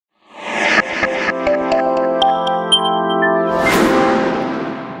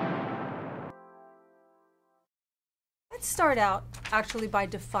start out actually by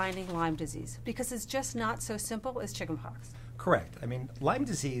defining Lyme disease, because it's just not so simple as chickenpox. Correct. I mean, Lyme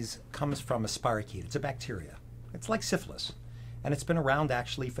disease comes from a spirochete. It's a bacteria. It's like syphilis. And it's been around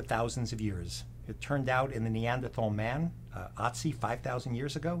actually for thousands of years. It turned out in the Neanderthal man, Otzi, 5,000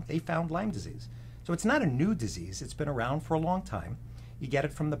 years ago, they found Lyme disease. So it's not a new disease. It's been around for a long time. You get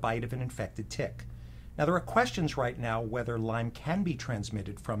it from the bite of an infected tick. Now, there are questions right now whether Lyme can be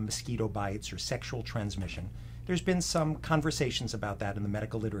transmitted from mosquito bites or sexual transmission. There's been some conversations about that in the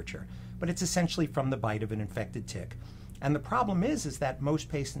medical literature, but it's essentially from the bite of an infected tick. And the problem is that most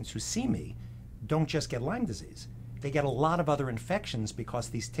patients who see me don't just get Lyme disease. They get a lot of other infections because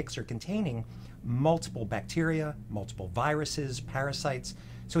these ticks are containing multiple bacteria, multiple viruses, parasites.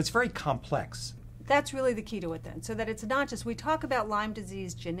 So it's very complex. That's really the key to it then, so that it's not just, we talk about Lyme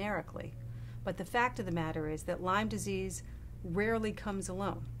disease generically, but the fact of the matter is that Lyme disease rarely comes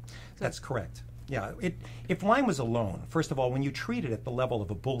alone. That's correct. Yeah, if Lyme was alone, first of all, when you treat it at the level of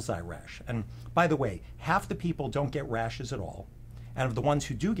a bullseye rash, and by the way, half the people don't get rashes at all, and of the ones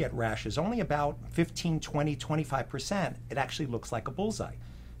who do get rashes, only about 15, 20, 25%, it actually looks like a bullseye.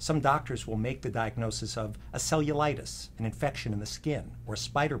 Some doctors will make the diagnosis of a cellulitis, an infection in the skin, or a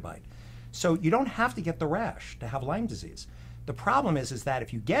spider bite. So you don't have to get the rash to have Lyme disease. The problem is that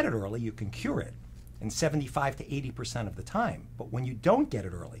if you get it early, you can cure it in 75 to 80% of the time. But when you don't get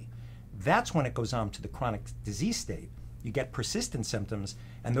it early, that's when it goes on to the chronic disease state. You get persistent symptoms,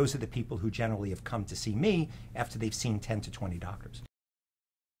 and those are the people who generally have come to see me after they've seen 10 to 20 doctors.